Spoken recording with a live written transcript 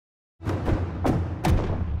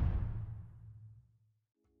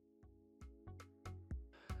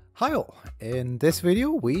Hi all! In this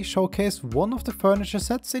video we showcase one of the furniture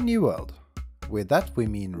sets in New World. With that we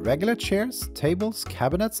mean regular chairs, tables,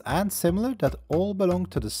 cabinets and similar that all belong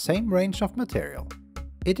to the same range of material.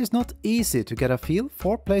 It is not easy to get a feel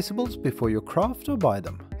for placeables before you craft or buy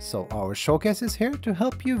them, so our showcase is here to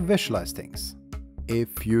help you visualize things.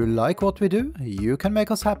 If you like what we do, you can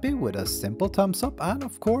make us happy with a simple thumbs up, and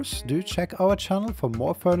of course do check our channel for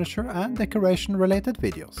more furniture and decoration related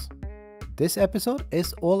videos. This episode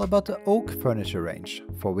is all about the oak furniture range,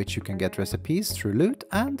 for which you can get recipes through Loot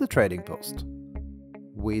and the trading post.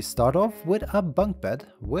 We start off with a bunk bed,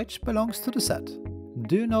 which belongs to the set.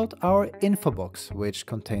 Do note our info box, which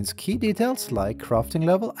contains key details like crafting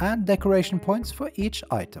level and decoration points for each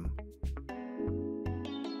item.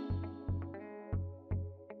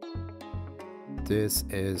 This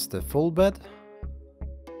is the full bed.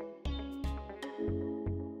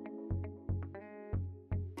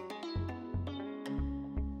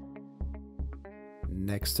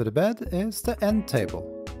 Next to the bed is the end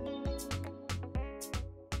table.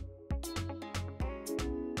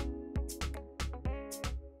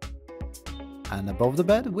 And above the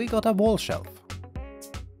bed we got a wall shelf.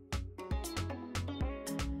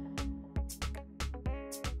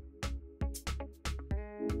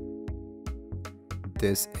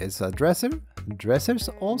 This is a dresser. Dressers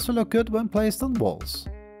also look good when placed on walls.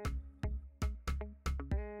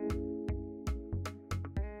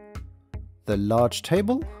 The large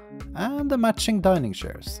table and the matching dining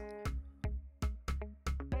chairs.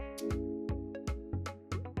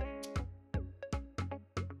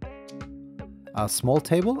 A small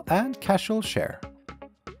table and casual chair.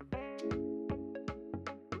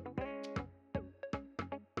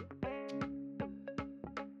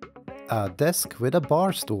 A desk with a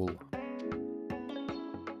bar stool.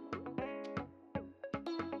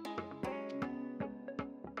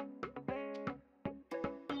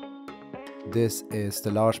 This is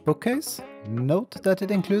the large bookcase. Note that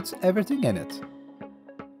it includes everything in it.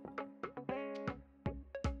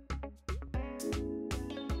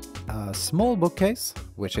 A small bookcase,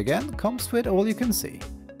 which again comes with all you can see.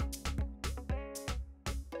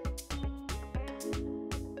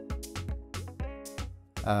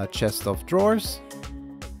 A chest of drawers.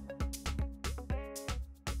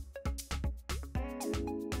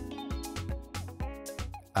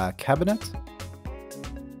 A cabinet.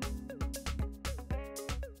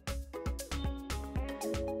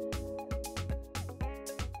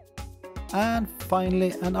 And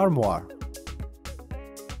finally an armoire.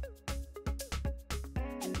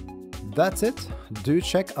 That's it. Do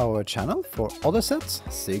check our channel for other sets,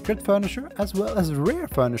 secret furniture as well as rare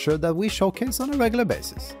furniture that we showcase on a regular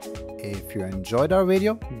basis. If you enjoyed our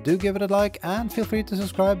video, do give it a like and feel free to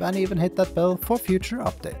subscribe and even hit that bell for future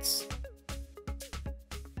updates.